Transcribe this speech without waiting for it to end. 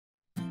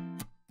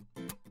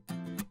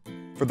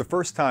For the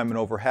first time in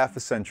over half a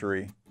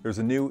century, there's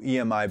a new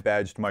EMI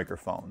badged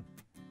microphone,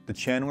 the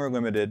Chandler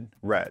Limited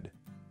REDD.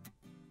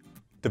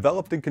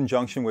 Developed in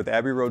conjunction with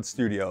Abbey Road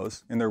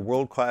Studios and their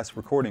world-class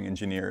recording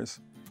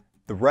engineers,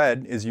 the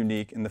REDD is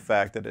unique in the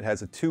fact that it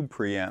has a tube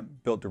preamp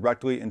built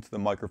directly into the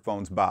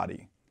microphone's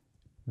body.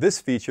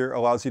 This feature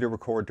allows you to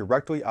record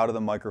directly out of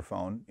the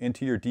microphone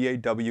into your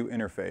DAW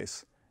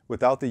interface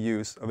without the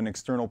use of an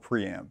external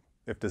preamp,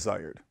 if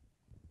desired.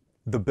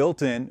 The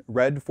built-in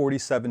REDD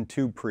 47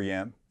 tube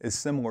preamp is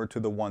similar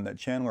to the one that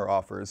Chandler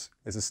offers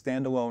as a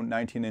standalone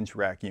 19-inch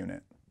rack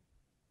unit.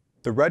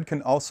 The REDD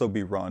can also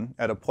be run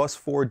at a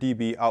 +4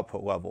 dB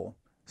output level,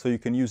 so you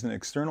can use an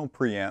external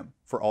preamp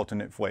for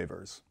alternate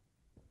flavors.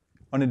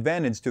 An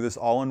advantage to this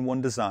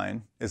all-in-one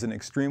design is an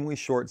extremely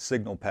short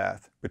signal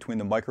path between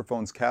the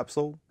microphone's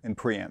capsule and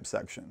preamp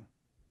section.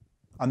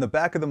 On the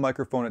back of the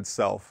microphone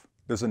itself,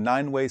 there's a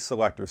 9-way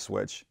selector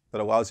switch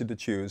that allows you to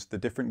choose the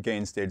different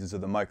gain stages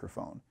of the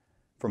microphone,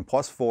 from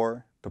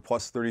 +4 to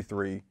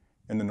 +33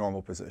 in the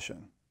normal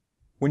position.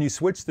 When you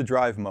switch to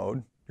drive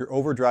mode, you're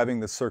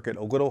overdriving the circuit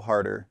a little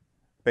harder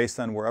based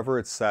on wherever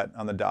it's set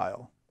on the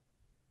dial.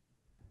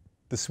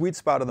 The sweet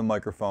spot of the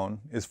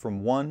microphone is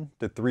from 1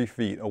 to 3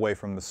 feet away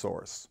from the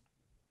source.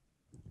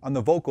 On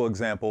the vocal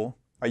example,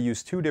 I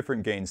used 2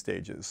 different gain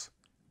stages,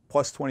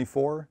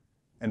 +24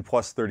 and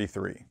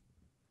 +33.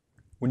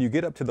 When you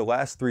get up to the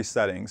last 3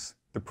 settings,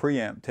 the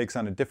preamp takes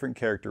on a different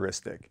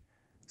characteristic,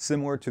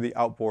 similar to the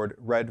outboard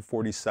REDD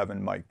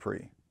 47 mic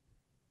pre.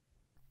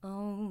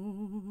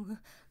 Oh,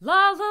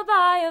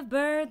 lullaby of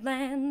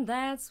birdland,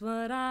 that's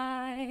what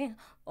I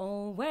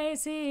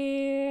always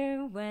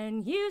hear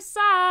when you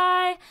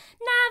sigh.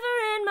 Never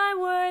in my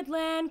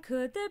wordland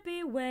could there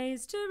be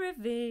ways to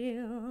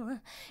reveal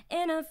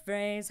in a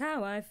phrase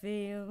how I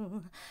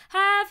feel.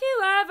 Have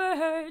you ever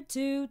heard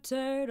 2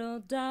 turtle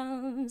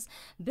doves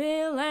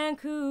bill and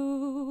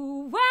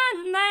coo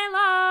when they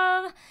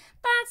love?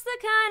 That's the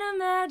kind of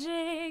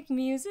magic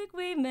music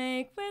we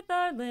make with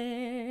our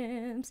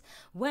lips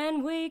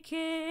when we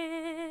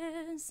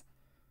kiss.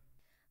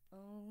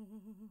 Oh,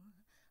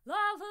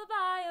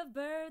 lullaby of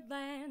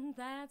birdland,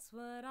 that's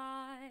what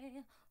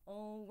I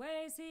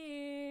always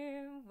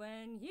hear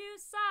when you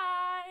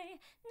sigh.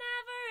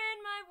 Never in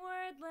my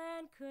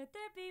wordland could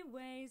there be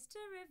ways to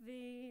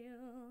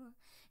reveal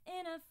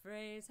in a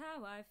phrase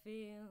how I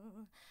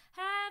feel.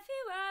 Have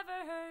you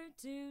ever heard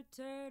 2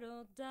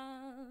 turtle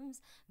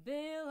doves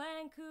bill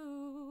and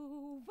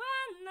coo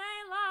when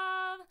they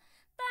love?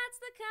 That's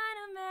the kind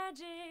of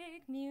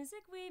magic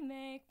music we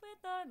make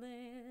with our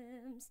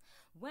lips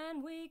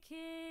when we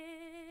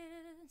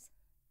kiss.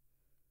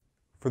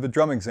 For the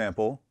drum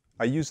example,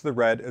 I used the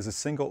REDD as a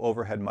single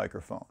overhead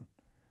microphone.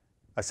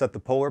 I set the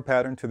polar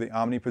pattern to the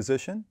omni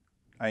position,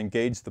 I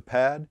engaged the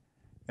pad,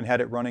 and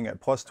had it running at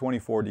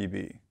 +24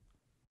 dB.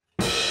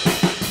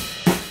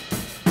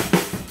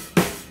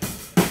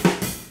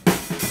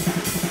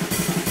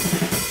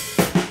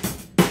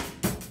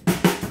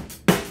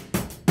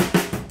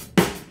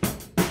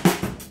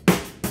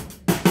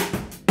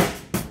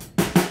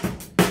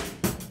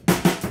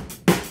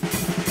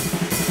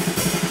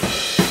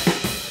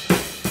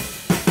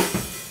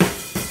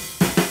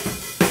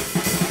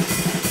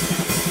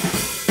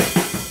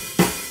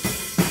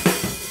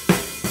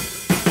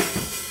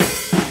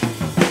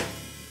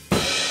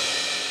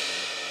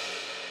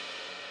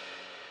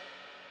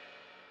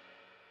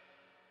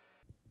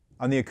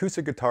 On the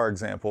acoustic guitar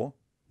example,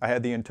 I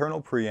had the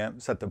internal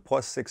preamp set to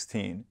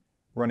 +16,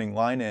 running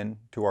line in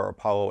to our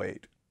Apollo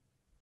 8.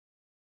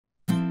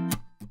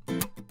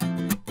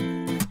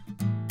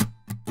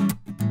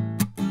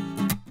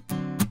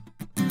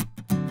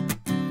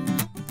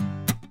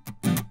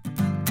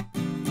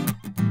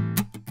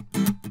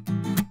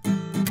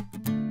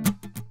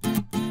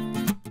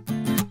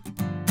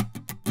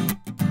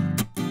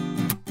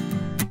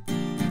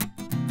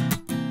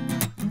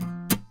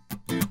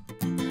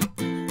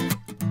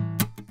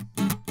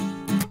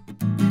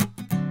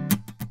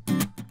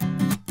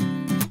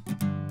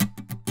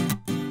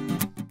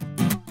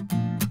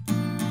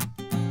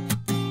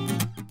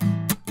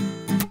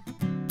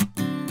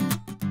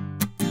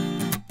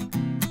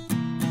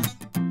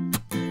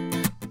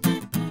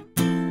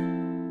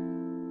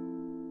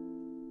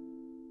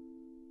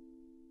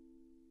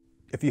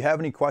 If you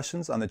have any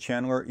questions on the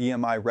Chandler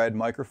EMI REDD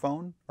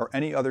microphone or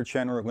any other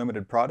Chandler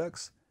Limited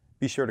products,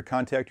 be sure to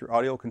contact your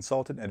audio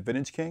consultant at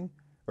Vintage King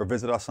or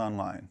visit us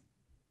online.